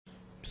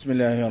بسم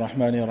الله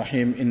الرحمن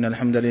الرحيم إن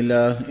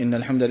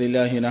الحمد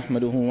لله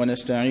نحمده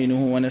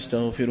ونستعينه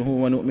ونستغفره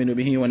ونؤمن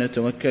به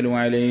ونتوكل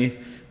عليه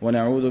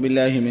ونعوذ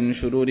بالله من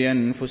شرور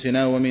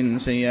أنفسنا ومن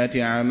سيئات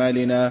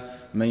أعمالنا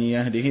من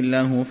يهده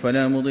الله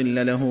فلا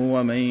مضل له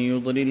ومن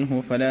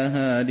يضلله فلا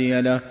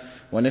هادي له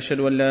ونشهد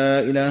أن لا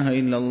إله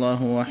إلا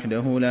الله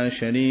وحده لا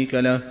شريك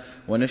له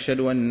ونشهد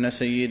أن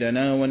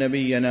سيدنا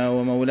ونبينا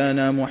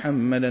ومولانا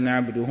محمدا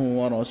عبده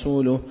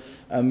ورسوله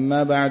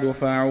أما بعد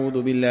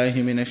فأعوذ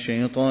بالله من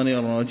الشيطان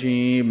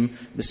الرجيم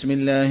بسم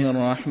الله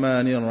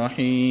الرحمن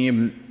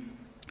الرحيم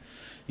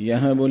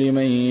يهب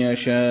لمن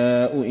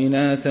يشاء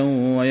إناثا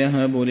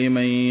ويهب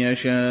لمن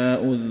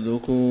يشاء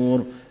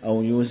الذكور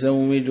أو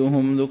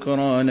يزوجهم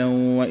ذكرانا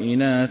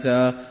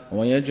وإناثا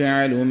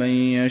ويجعل من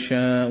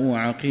يشاء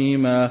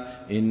عقيما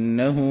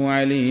إنه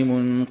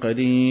عليم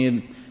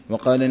قدير.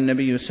 وقال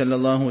النبي صلى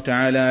الله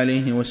تعالى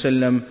عليه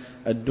وسلم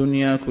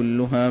الدنيا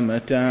كلها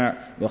متاع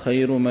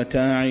وخير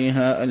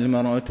متاعها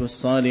المرأة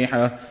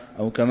الصالحة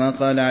أو كما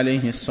قال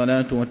عليه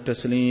الصلاة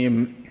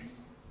والتسليم.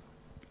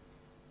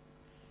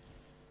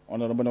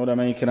 Honorable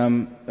ulama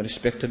ikram,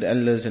 respected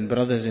elders and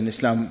brothers in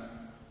Islam,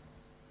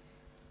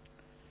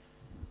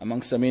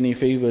 amongst the many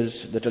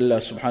favors that Allah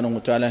subhanahu wa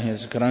ta'ala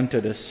has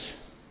granted us,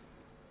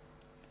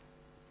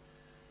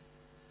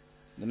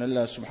 then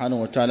Allah subhanahu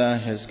wa ta'ala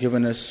has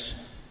given us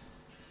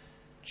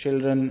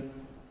children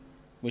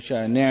which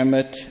are a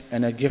ni'mat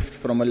and a gift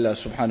from Allah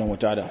subhanahu wa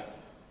ta'ala,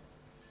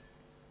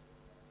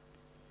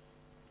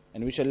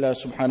 and which Allah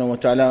subhanahu wa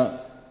ta'ala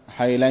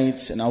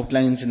highlights and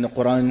outlines in the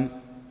Quran.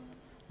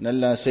 And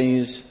Allah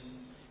says,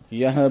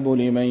 يَهَبُ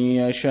لِمَنْ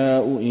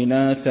يَشَاءُ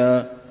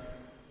إِنَاثًا.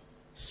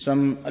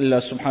 Some Allah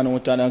subhanahu wa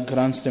ta'ala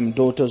grants them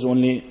daughters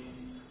only.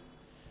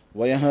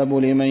 وَيَهَبُ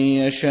لِمَنْ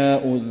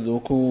يَشَاءُ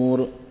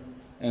الذُّكُورِ.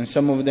 And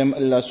some of them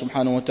Allah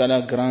subhanahu wa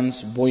ta'ala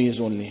grants boys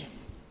only.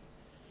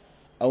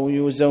 أَوْ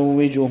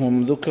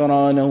يُزَوِّجُهُمْ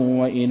ذُكْرَانًا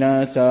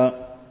وَإِنَاثًا.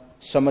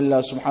 Some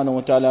Allah subhanahu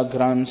wa ta'ala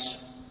grants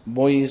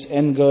boys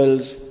and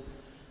girls.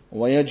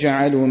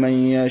 وَيَجْعَلُ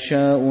مَنْ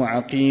يَشَاءُ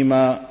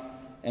عَقِيمًا.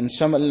 And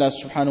some Allah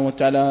subhanahu wa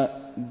ta'ala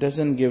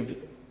doesn't give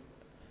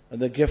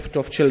the gift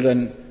of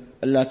children,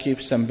 Allah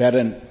keeps them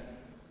barren.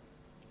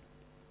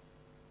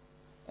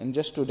 And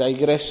just to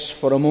digress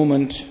for a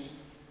moment,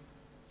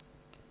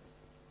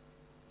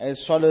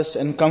 as solace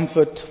and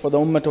comfort for the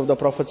ummah of the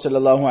Prophet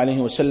sallallahu alaihi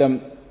wasallam,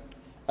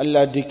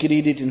 Allah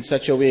decreed it in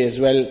such a way as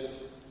well,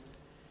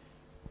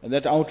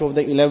 that out of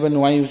the 11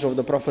 wives of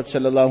the Prophet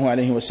sallallahu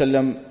alaihi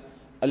wasallam,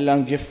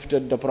 Allah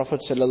gifted the Prophet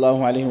sallallahu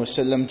alaihi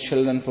wasallam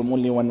children from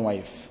only one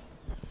wife.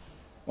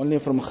 Only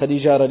from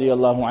Khadija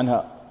radiallahu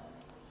anha.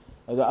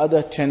 The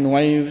other 10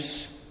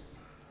 wives,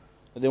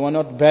 they were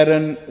not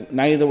barren,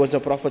 neither was the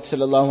Prophet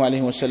sallallahu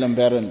alaihi wasallam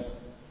barren.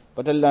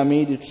 But Allah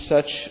made it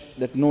such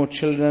that no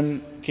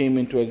children came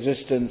into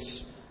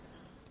existence,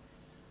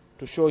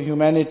 to show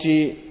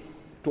humanity,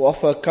 to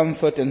offer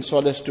comfort and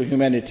solace to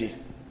humanity.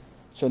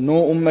 So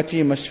no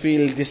ummati must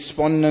feel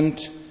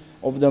despondent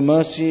of the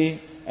mercy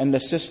and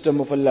the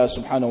system of Allah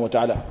subhanahu wa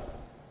ta'ala.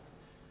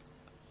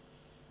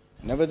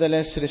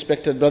 Nevertheless,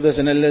 respected brothers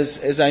and elders,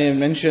 as I have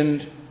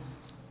mentioned,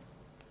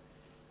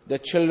 the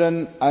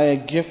children are a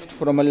gift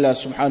from Allah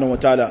subhanahu wa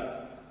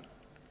ta'ala,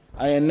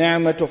 are a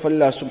ni'mat of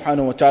Allah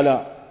subhanahu wa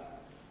ta'ala.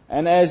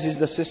 And as is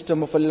the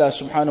system of Allah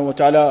subhanahu wa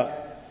ta'ala,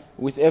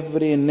 with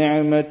every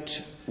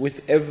ni'mat,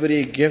 with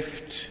every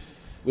gift,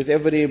 with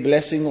every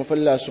blessing of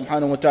Allah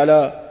subhanahu wa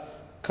ta'ala,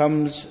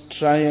 comes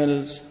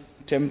trials,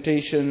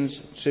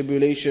 temptations,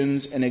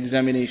 tribulations and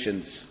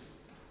examinations.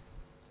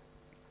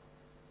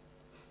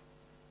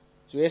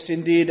 So yes,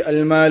 indeed,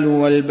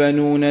 al-malu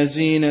wal-banuna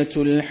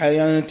zinatul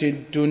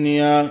hayatid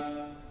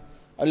dunya.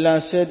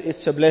 Allah said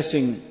it's a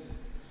blessing.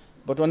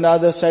 But on the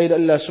other side,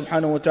 Allah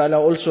subhanahu wa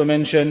ta'ala also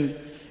mentioned,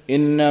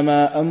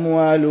 إِنَّمَا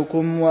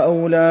أَمْوَالُكُمْ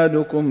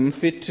وَأَوْلَادُكُمْ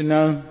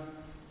فِتْنَةٌ.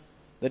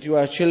 That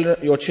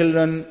your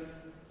children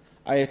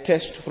are a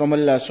test from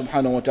Allah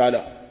subhanahu wa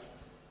ta'ala.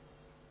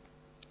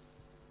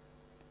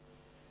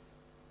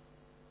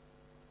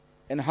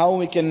 And how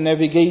we can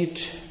navigate,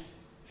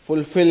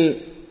 fulfill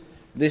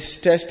this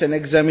test and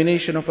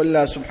examination of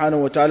Allah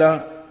subhanahu wa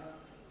ta'ala.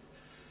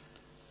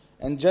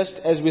 And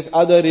just as with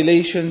other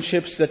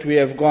relationships that we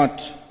have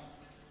got,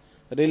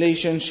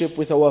 relationship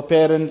with our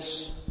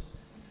parents,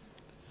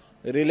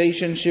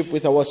 relationship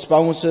with our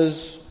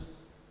spouses,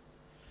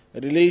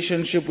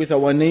 relationship with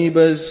our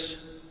neighbors,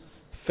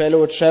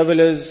 fellow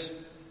travelers,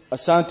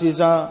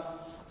 asatiza,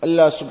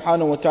 Allah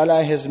subhanahu wa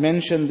ta'ala has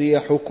mentioned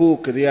their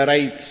hukuk, their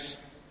rights.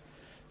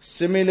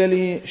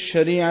 Similarly,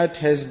 Shariat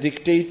has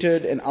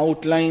dictated and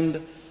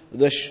outlined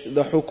the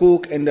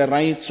hukuk and the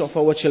rights of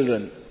our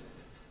children.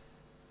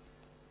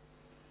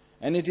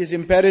 And it is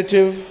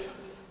imperative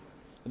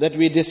that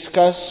we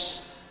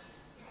discuss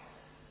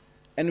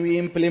and we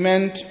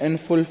implement and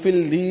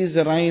fulfill these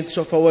rights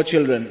of our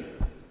children.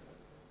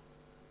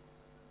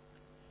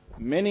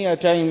 Many a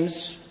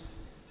times,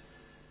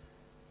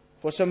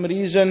 for some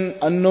reason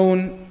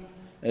unknown,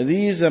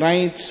 these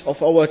rights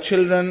of our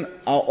children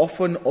are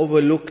often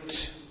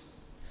overlooked.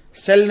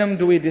 Seldom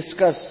do we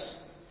discuss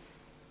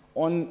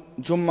on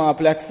Jummah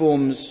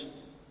platforms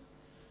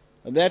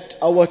that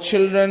our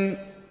children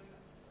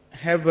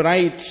have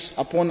rights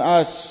upon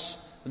us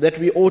that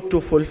we ought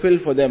to fulfill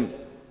for them.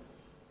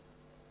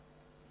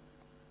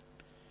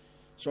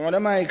 So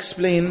ulama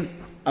explain,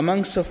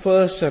 amongst the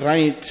first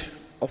right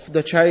of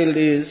the child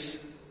is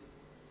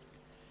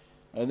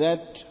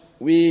that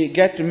we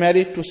get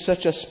married to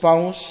such a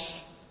spouse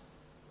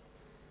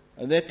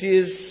that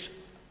is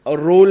a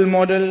role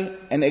model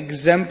and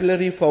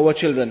exemplary for our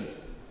children.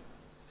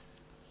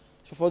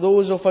 So for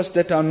those of us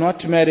that are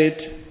not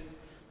married,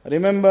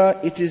 remember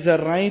it is a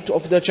right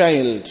of the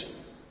child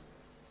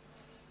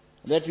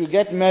that you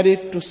get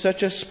married to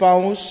such a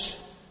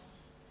spouse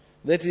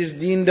that is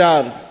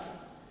deendar,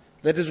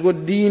 that is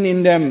good deen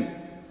in them,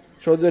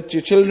 so that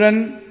your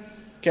children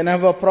can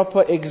have a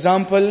proper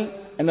example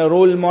and a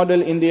role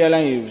model in their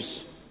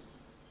lives.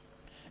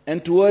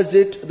 And towards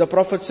it, the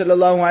Prophet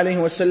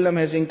ﷺ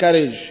has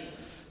encouraged,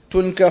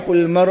 تُنْكَحُ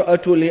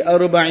الْمَرْأَةُ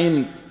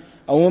لِأَرْبَعٍ.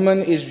 A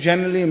woman is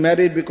generally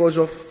married because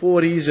of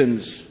 4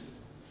 reasons.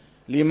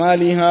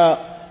 لِمَالِهَا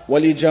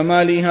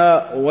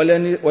وَلِجَمَالِهَا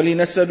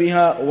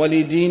وَلِنَسَبِهَا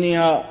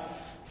وَلِدِينِهَا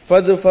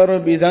فَاظْفَرْ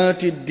بِذَاتِ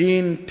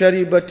الدِّينِ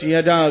تَرِبَتْ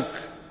يَدَاكَ.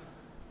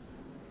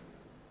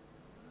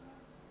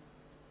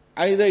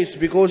 Either it's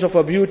because of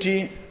her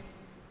beauty,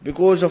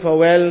 because of her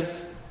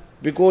wealth,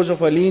 because of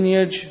her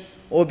lineage,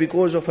 or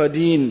because of her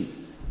deen.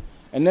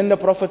 And then the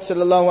Prophet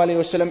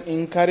ﷺ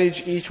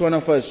encouraged each one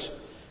of us,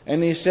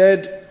 and he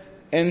said,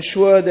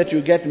 ensure that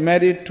you get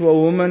married to a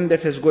woman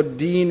that has got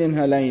deen in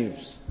her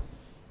lives.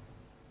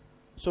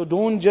 So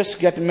don't just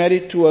get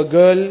married to a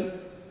girl,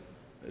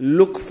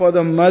 look for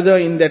the mother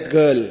in that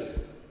girl.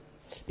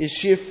 Is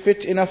she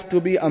fit enough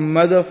to be a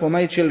mother for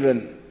my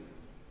children?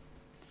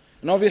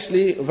 And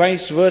obviously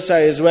vice versa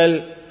as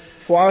well.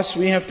 For us,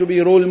 we have to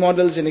be role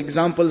models and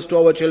examples to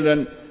our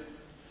children.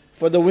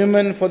 For the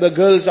women, for the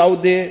girls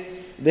out there,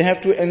 they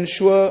have to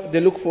ensure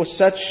they look for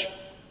such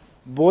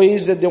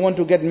boys that they want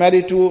to get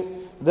married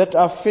to that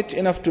are fit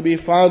enough to be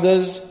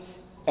fathers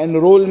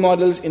and role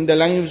models in the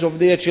lives of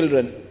their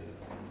children.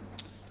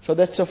 So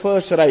that's the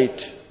first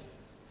right.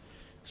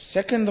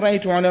 Second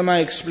right, ulama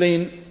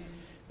explain,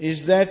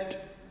 is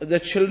that the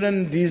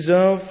children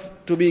deserve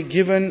to be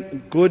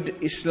given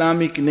good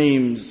Islamic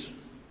names.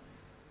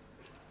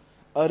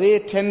 A rare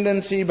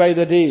tendency by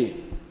the day.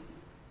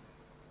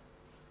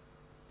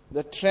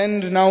 The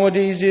trend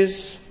nowadays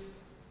is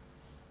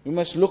you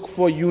must look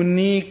for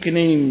unique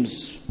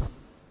names.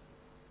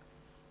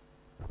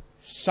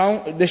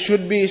 They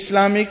should be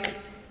Islamic,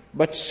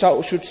 but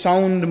should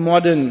sound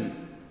modern.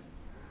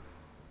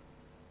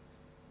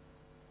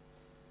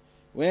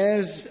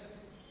 Whereas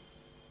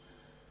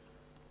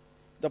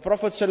the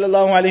Prophet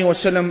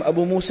ﷺ,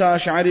 Abu Musa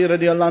Ash'ari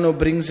radiallahu anhu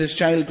brings his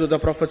child to the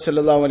Prophet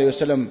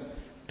ﷺ.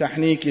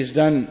 Tahniq is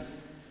done.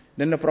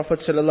 Then the Prophet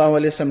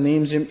ﷺ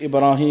names him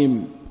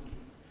Ibrahim.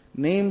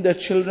 Name the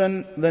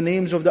children the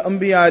names of the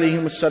Anbiya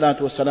alayhim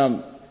salatu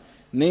wasalam.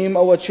 Name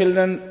our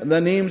children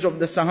the names of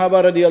the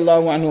Sahaba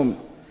radiallahu anhum.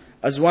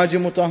 Azwaji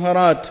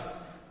Mutahharat,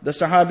 the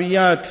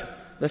Sahabiyat,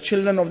 the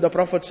children of the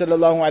Prophet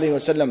sallallahu alayhi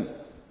wasallam.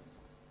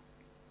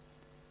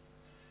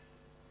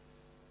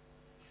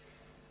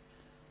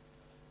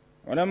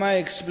 Ulama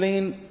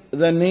explain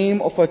the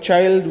name of a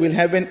child will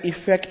have an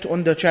effect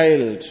on the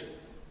child.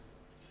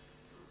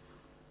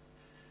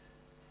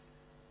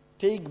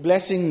 Take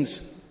blessings,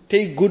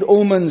 take good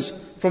omens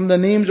from the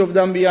names of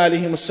the Anbiya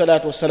alayhim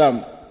salatu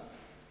wasalam.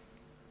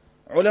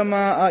 Ulama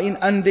are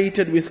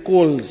inundated with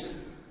calls.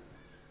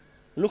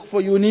 Look for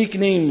unique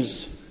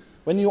names.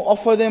 When you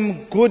offer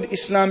them good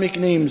Islamic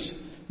names,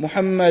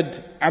 Muhammad,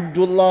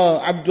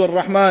 Abdullah, Abdul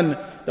Rahman,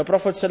 the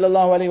Prophet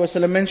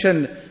ﷺ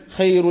mentioned,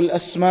 Khairul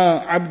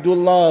Asma,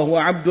 Abdullah wa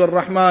Abdul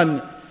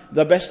Rahman.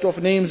 The best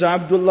of names are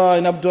Abdullah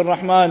and Abdul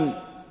Rahman.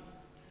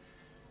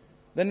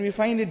 Then we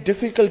find it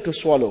difficult to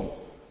swallow.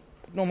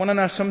 No,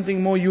 manana,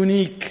 something more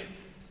unique.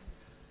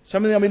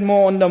 Something a bit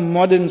more on the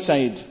modern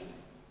side.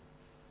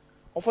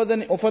 Offer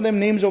them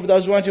names of the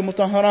Azwaj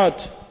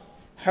Mutahharat.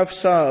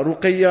 Hafsa,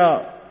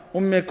 Ruqayya,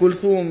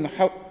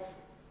 Kulthum,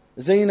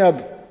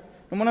 Zainab.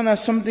 No, manana,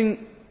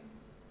 something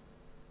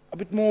a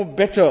bit more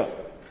better.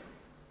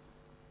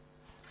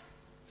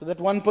 So that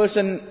one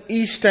person,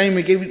 each time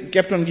we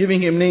kept on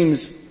giving him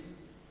names.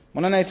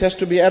 Manana, it has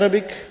to be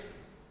Arabic.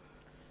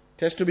 It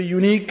has to be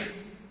unique.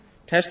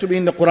 It has to be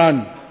in the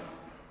Quran.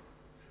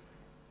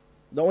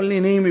 The only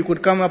name we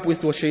could come up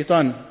with was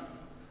Shaitan.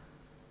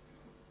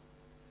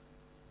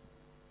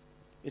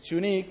 It's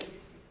unique,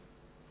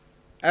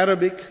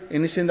 Arabic,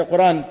 and it's in the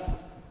Quran.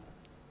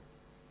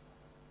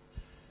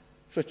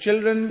 So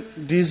children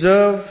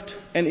deserved,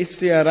 and it's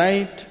their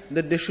right,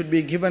 that they should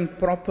be given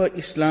proper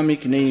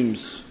Islamic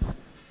names.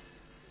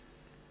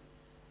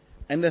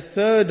 And the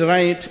third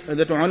right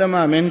that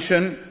ulama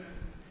mention,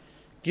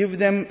 give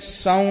them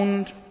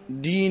sound,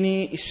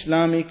 deeni,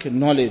 Islamic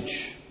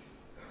knowledge.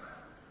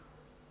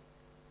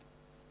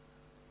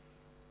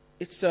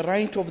 It's a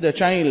right of the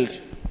child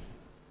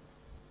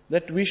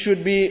that we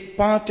should be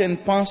part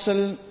and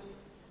parcel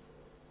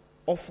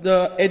of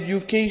the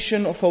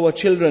education of our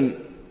children.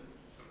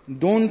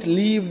 Don't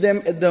leave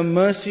them at the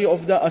mercy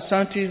of the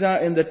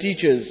asatiza and the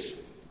teachers.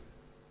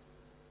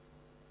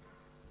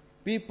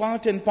 Be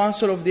part and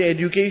parcel of their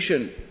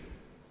education.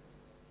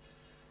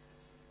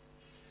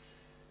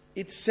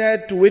 It's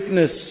sad to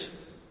witness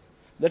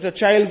that a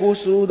child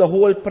goes through the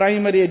whole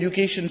primary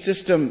education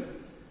system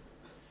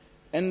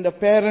and the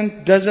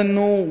parent doesn't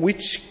know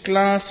which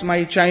class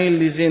my child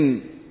is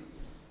in.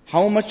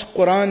 How much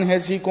Quran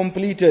has he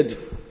completed?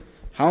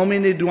 How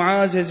many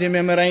du'as has he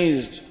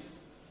memorized?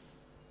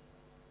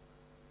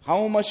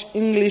 How much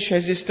English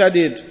has he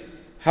studied?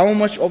 How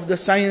much of the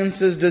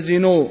sciences does he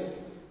know?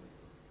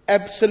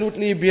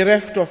 Absolutely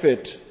bereft of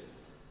it.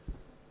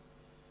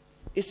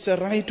 It's a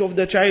right of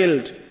the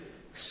child.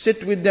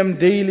 Sit with them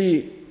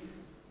daily,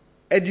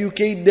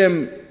 educate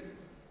them,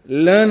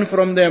 learn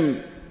from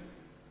them.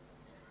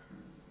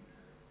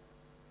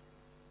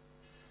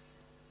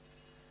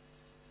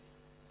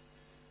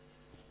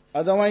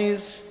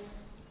 Otherwise,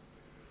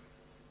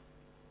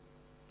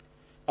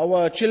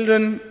 our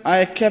children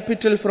are a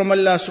capital from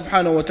Allah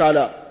subhanahu wa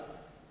ta'ala.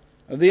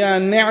 They are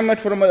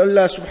ni'mat from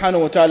Allah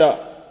subhanahu wa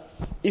ta'ala.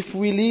 If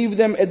we leave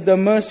them at the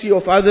mercy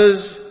of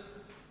others,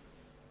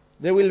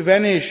 they will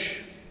vanish.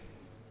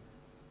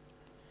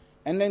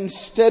 And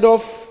instead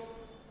of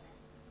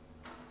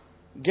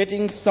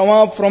getting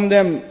thawab from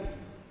them,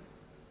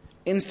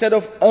 instead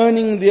of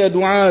earning their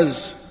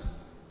du'as,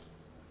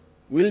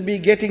 we'll be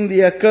getting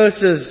their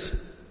curses,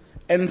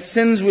 and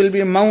sins will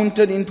be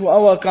mounted into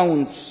our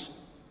accounts.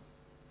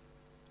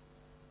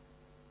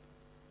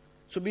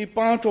 So be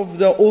part of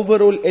the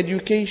overall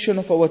education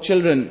of our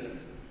children.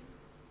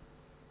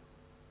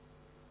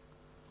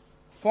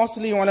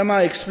 Fourthly,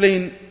 ulama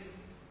explain,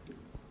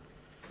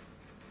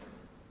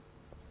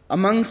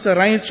 amongst the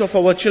rights of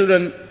our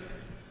children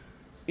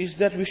is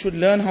that we should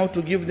learn how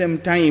to give them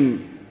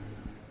time.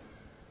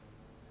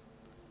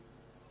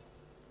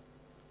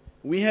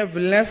 We have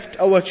left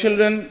our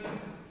children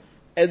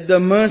at the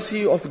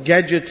mercy of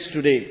gadgets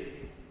today.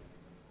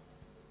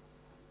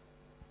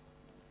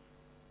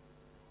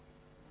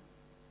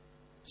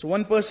 So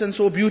one person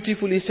so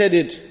beautifully said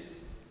it,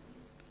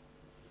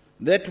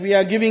 that we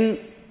are giving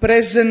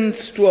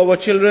presents to our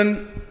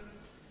children,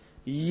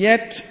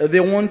 yet they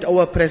want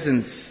our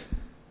presence.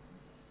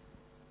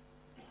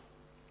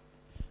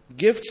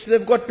 Gifts,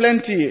 they've got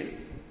plenty,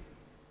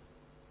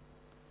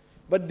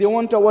 but they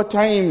want our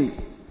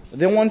time.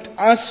 They want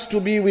us to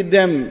be with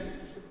them,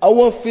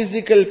 our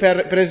physical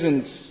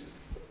presence.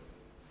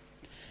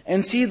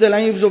 And see the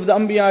lives of the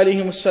Anbiya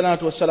alayhim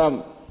salatu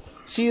wasalam.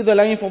 See the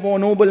life of our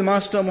noble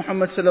master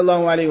Muhammad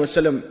sallallahu alayhi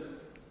wasallam.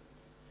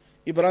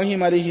 Ibrahim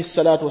alayhi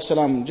salatu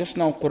wasalam, just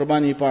now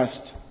Qurbani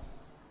passed.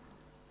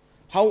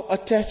 How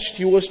attached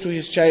he was to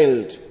his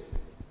child.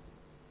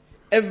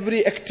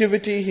 Every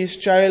activity his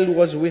child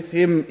was with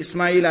him.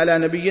 Ismail ala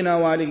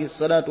nabiyyina wa alayhi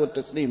salatu wa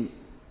taslim.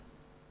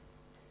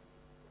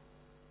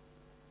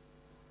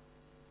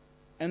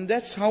 And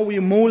that's how we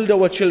mold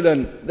our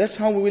children. That's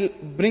how we will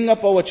bring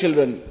up our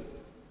children.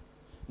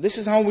 This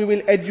is how we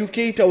will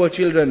educate our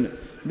children.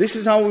 This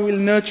is how we will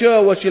nurture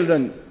our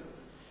children.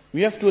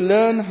 We have to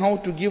learn how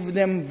to give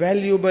them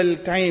valuable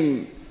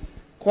time,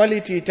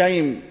 quality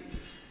time.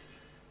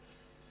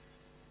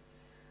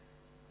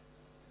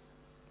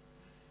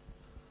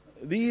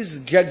 These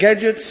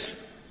gadgets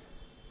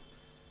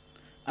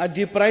are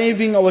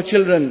depriving our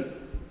children.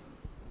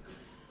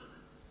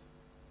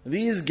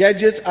 These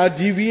gadgets are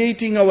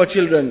deviating our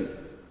children.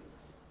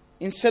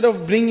 Instead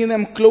of bringing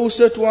them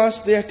closer to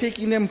us, they are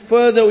taking them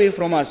further away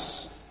from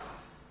us.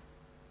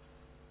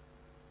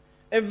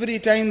 Every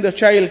time the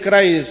child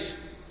cries,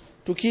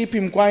 to keep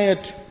him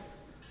quiet,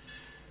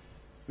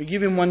 we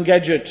give him one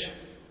gadget.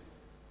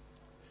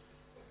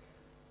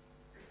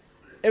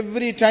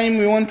 Every time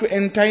we want to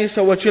entice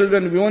our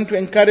children, we want to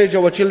encourage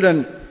our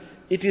children,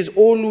 it is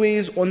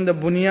always on the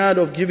bunyad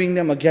of giving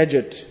them a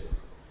gadget.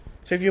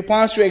 So if you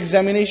pass your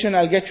examination,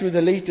 I'll get you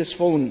the latest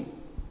phone.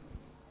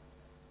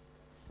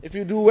 If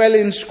you do well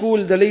in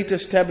school, the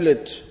latest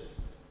tablet.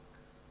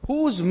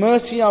 Whose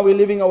mercy are we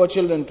leaving our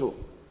children to?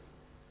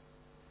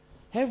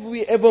 Have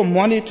we ever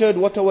monitored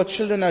what our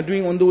children are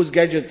doing on those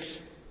gadgets?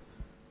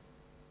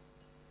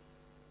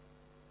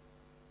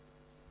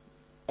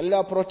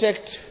 Allah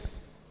protect.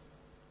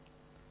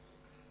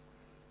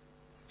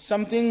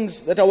 Some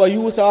things that our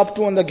youth are up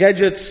to on the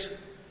gadgets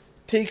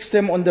takes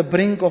them on the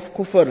brink of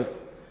kufr.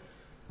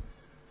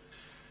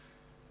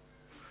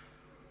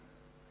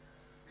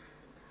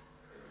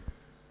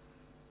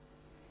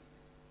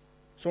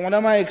 So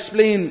ulama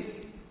explain,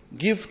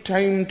 give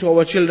time to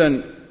our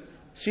children.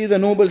 See the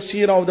noble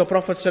seerah of the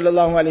Prophet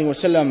sallallahu alaihi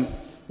wasallam.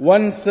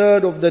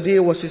 1/3 of the day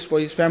was for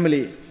his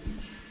family.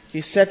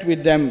 He sat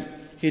with them.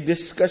 He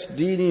discussed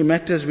deeni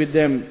matters with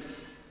them.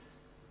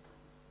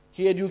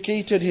 He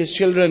educated his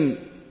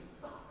children.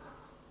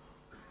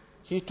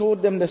 He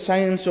taught them the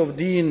science of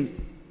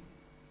deen.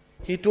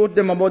 He taught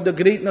them about the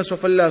greatness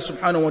of Allah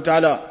subhanahu wa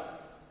ta'ala.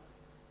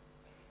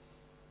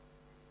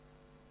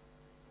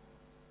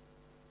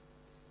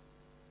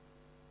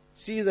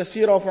 See the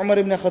seerah of Umar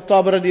ibn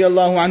Khattab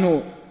radiyallahu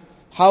anhu.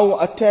 how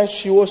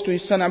attached he was to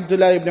his son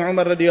Abdullah ibn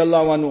Umar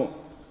radiallahu anhu,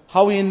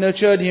 how he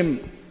nurtured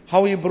him,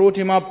 how he brought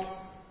him up,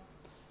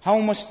 how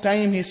much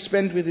time he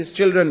spent with his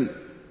children.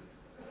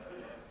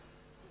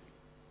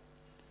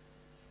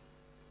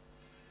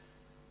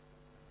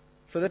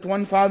 So that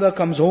one father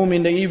comes home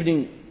in the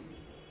evening,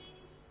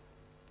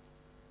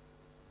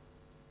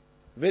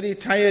 very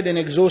tired and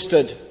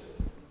exhausted.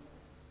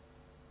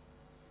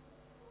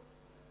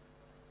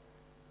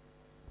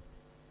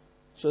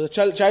 So the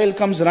child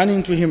comes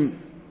running to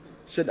him,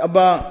 said,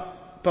 Abba,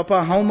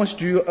 Papa, how much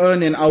do you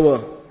earn an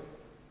hour?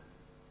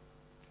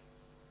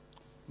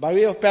 By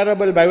way of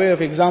parable, by way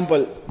of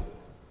example.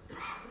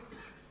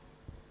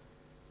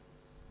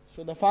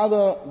 So the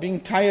father,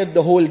 being tired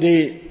the whole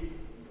day,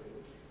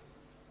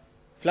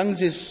 flings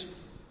his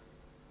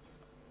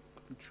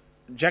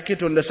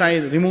jacket on the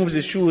side, removes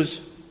his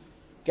shoes,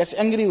 gets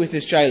angry with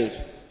his child.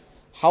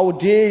 How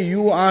dare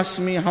you ask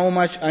me how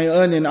much I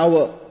earn an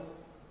hour?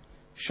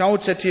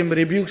 Shouts at him,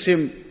 rebukes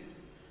him.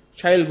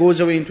 Child goes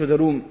away into the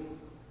room.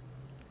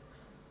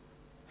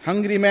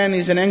 Hungry man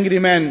is an angry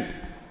man.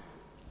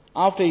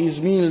 After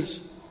his meals,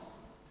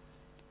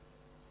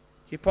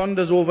 he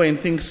ponders over and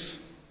thinks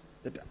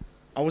that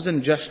I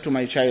wasn't just to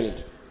my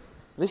child.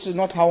 This is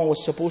not how I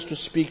was supposed to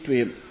speak to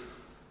him.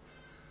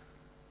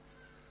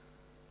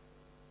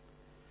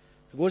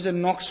 He goes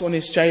and knocks on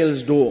his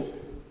child's door.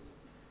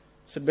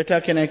 Said,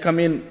 Beta, can I come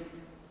in?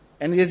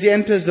 And as he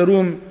enters the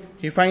room,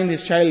 he finds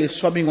his child is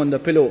sobbing on the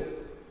pillow.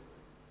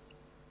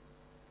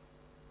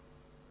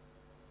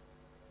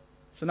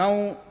 So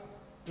now,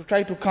 to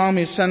try to calm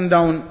his son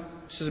down,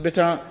 he says,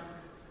 Beta,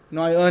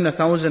 now I earn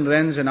 1,000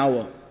 rands an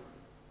hour.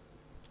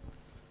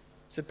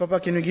 He said, Papa,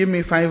 can you give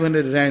me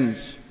 500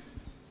 rands?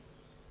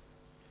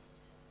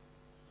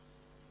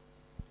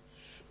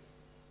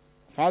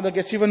 Father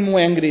gets even more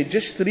angry.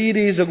 Just 3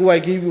 days ago I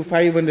gave you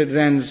 500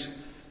 rands.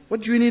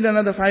 What do you need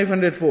another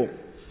 500 for?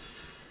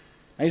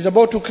 And he's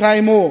about to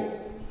cry more.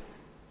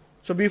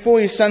 So before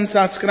his son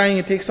starts crying,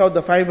 he takes out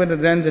the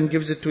 500 rands and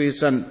gives it to his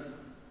son.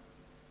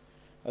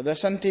 The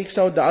son takes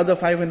out the other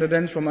 500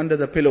 rands from under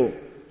the pillow,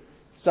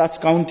 starts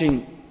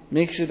counting,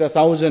 makes it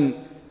 1,000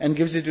 and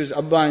gives it to his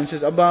Abba and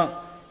says, Abba,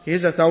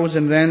 here's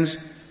 1,000 rands.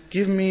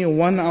 Give me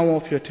 1 hour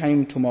of your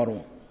time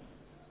tomorrow.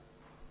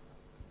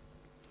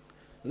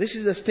 This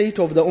is the state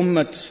of the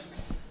ummah.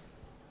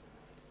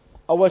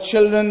 Our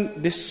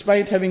children,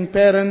 despite having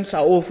parents,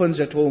 are orphans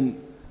at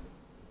home.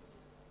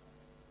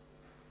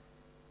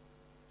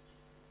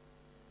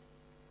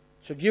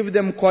 So give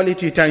them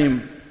quality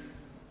time.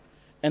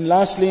 And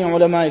lastly,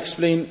 ulama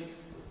explain,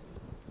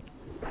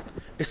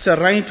 it's a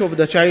right of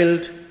the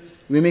child,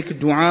 we make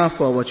dua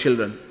for our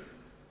children.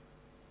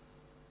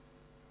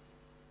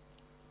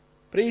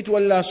 Pray to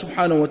Allah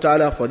subhanahu wa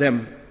ta'ala for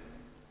them.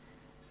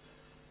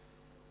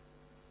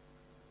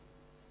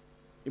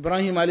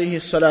 Ibrahim alayhi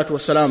salatu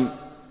wasalam,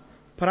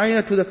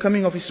 prior to the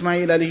coming of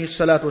Ismail alayhi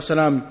salatu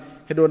wasalam,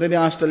 had already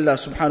asked Allah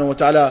subhanahu wa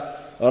ta'ala,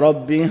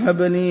 Rabbi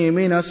habni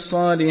minas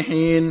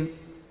salihin.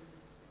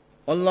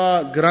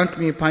 Allah, grant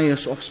me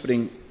pious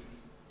offspring.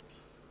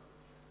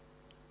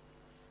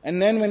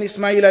 And then when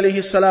Ismail alayhi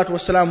salatu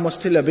wasalam was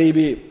still a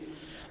baby,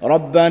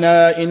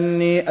 رَبَّنَا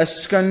إِنِّي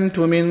أَسْكَنْتُ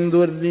مِنْ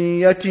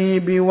ذُرِّيَّتِي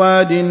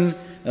بِوَادٍ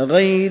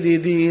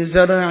غَيْرِ ذِي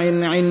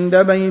زَرْعٍ عِنْدَ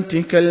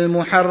بَيْتِكَ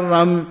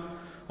الْمُحَرَّمِ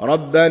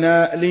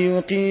رَبَّنَا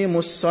لِيُقِيمُوا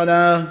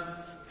الصَّلَاةَ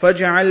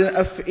فَاجْعَلْ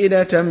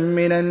أَفْئِدَةً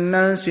مِنَ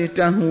النَّاسِ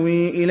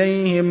تَهْوِي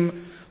إِلَيْهِمْ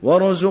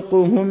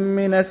وَارْزُقْهُمْ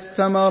مِنَ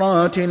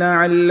الثَّمَرَاتِ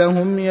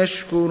لَعَلَّهُمْ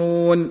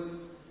يَشْكُرُونَ.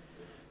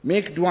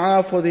 Make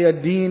dua for their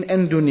deen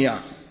and dunya.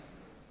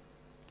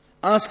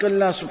 Ask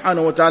Allah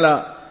subhanahu wa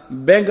ta'ala,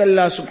 beg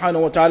Allah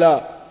subhanahu wa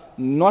ta'ala,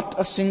 not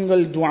a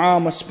single dua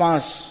must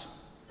pass.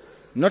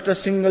 Not a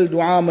single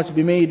dua must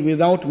be made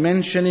without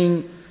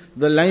mentioning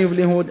the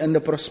livelihood and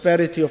the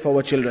prosperity of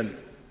our children.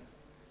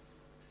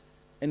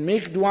 And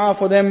make dua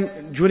for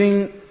them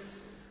during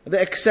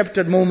the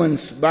accepted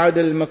moments, ba'd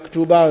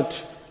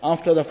al-maktubat,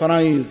 after the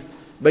faraid,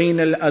 bayn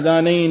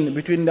al-adhanain,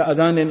 between the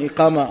adhan and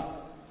iqama.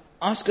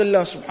 Ask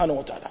Allah subhanahu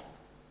wa ta'ala.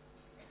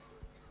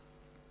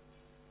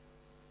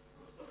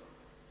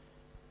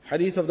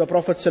 Hadith of the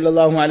Prophet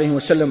sallallahu alaihi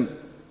wasallam,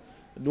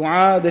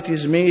 dua that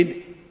is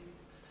made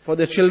for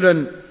the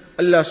children,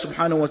 Allah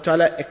subhanahu wa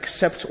ta'ala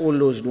accepts all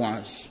those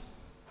duas.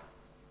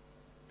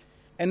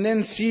 And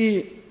then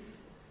see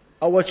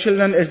our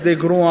children as they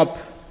grow up,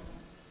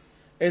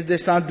 as they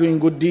start doing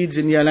good deeds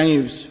in their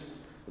lives,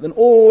 then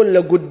all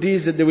the good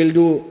deeds that they will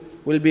do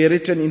will be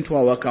written into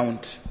our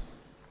account.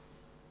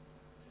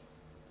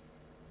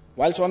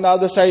 Whilst on the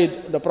other side,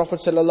 the Prophet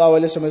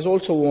ﷺ has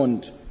also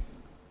warned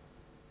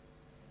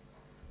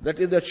that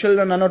if the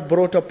children are not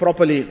brought up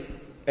properly,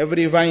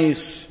 every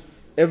vice,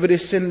 every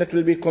sin that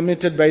will be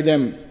committed by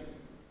them,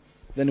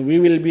 then we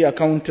will be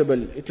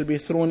accountable. It will be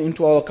thrown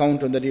into our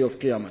account on the day of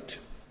Qiyamah.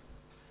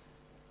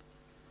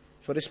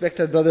 So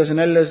respected brothers and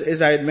elders,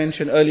 as I had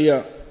mentioned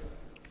earlier,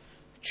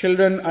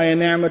 children are a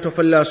ni'mat of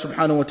Allah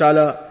subhanahu wa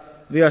ta'ala.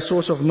 They are a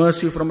source of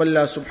mercy from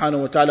Allah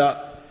subhanahu wa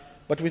ta'ala.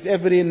 But with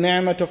every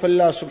ni'mat of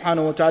Allah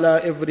subhanahu wa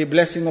ta'ala, every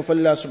blessing of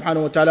Allah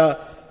subhanahu wa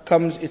ta'ala,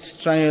 comes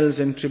its trials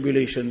and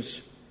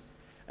tribulations.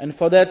 And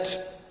for that,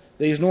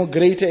 there is no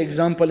greater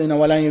example in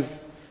our life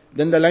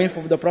than the life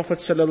of the Prophet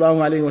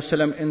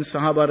ﷺ and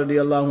Sahaba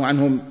radiallahu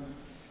anhum,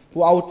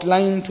 who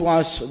outlined to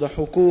us the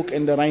hukuk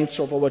and the rights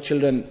of our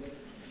children.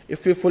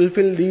 If we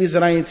fulfill these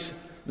rights,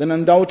 then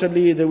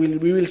undoubtedly we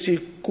will see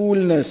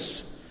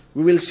coolness,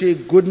 we will see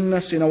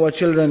goodness in our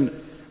children.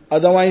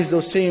 Otherwise,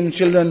 those same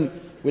children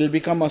will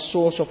become a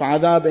source of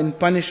adab and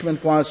punishment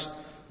for us,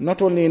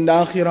 not only in the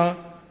akhirah,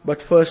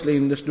 but firstly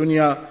in this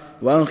dunya.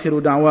 وآخر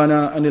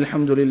دعوانا أن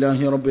الحمد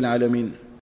لله رب العالمين.